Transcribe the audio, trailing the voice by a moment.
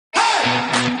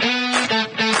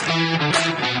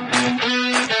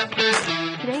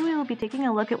Today we will be taking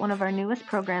a look at one of our newest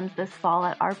programs this fall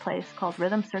at our place called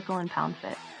Rhythm Circle and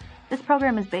PoundFit. This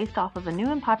program is based off of a new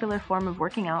and popular form of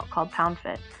working out called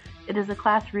PoundFit. It is a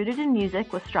class rooted in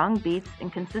music with strong beats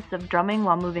and consists of drumming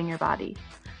while moving your body.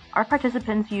 Our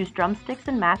participants use drumsticks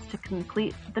and mats to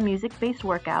complete the music-based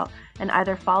workout and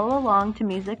either follow along to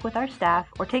music with our staff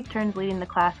or take turns leading the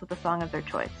class with a song of their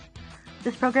choice.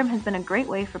 This program has been a great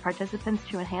way for participants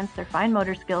to enhance their fine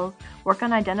motor skills, work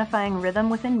on identifying rhythm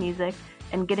within music,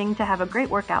 and getting to have a great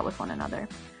workout with one another.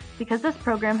 Because this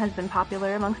program has been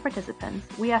popular amongst participants,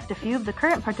 we asked a few of the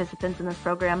current participants in this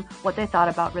program what they thought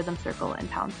about Rhythm Circle and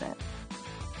PoundFit.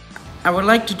 I would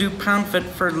like to do PoundFit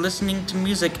for listening to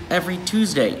music every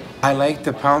Tuesday. I like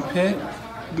the PoundFit.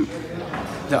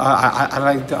 I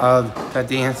like the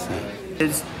dancing.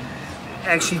 It's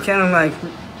actually kind of like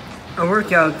a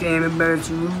workout game, but it's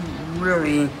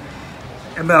really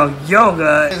about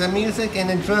yoga. The music and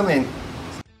the drumming.